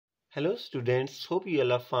Hello students, hope you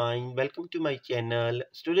all are fine. Welcome to my channel.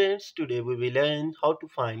 Students, today we will learn how to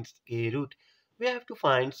find square root. We have to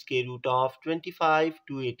find square root of 25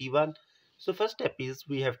 to 81. So first step is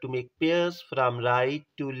we have to make pairs from right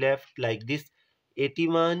to left like this.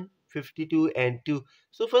 81, 52 and 2.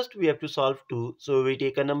 So first we have to solve 2. So we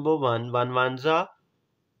take a number 1. 1 ones are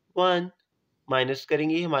 1. Minus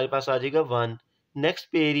करेंगे हमारे पास आ जाएगा 1। Next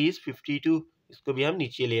pair is 52, इसको भी हम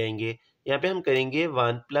नीचे ले आएंगे। यहाँ पे हम करेंगे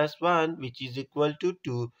 1 + 1 which is equal to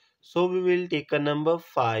 2। So we will take a number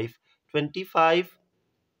 5। 25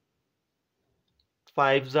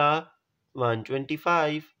 5s are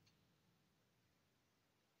 125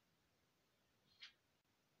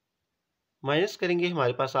 minus करेंगे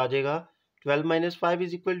हमारे पास आ जाएगा 12 - 5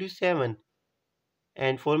 is equal to 7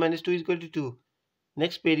 and 4 - 2 is equal to 2।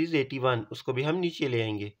 Next pair is 81, उसको भी हम नीचे ले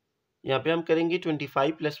आएंगे। यहाँ पे हम करेंगे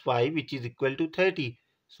 25 + 5 which is equal to 30।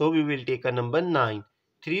 So we will take a number 9।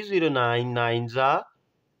 309 9s are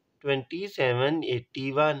 27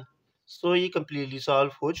 81। सो ये कम्प्लीटली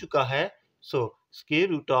सॉल्व हो चुका है। So square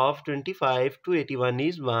root of 25 to 81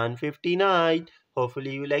 is 159।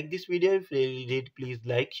 Hopefully you like this video. If you really did, please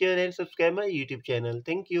like, share and subscribe my YouTube channel.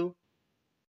 Thank you.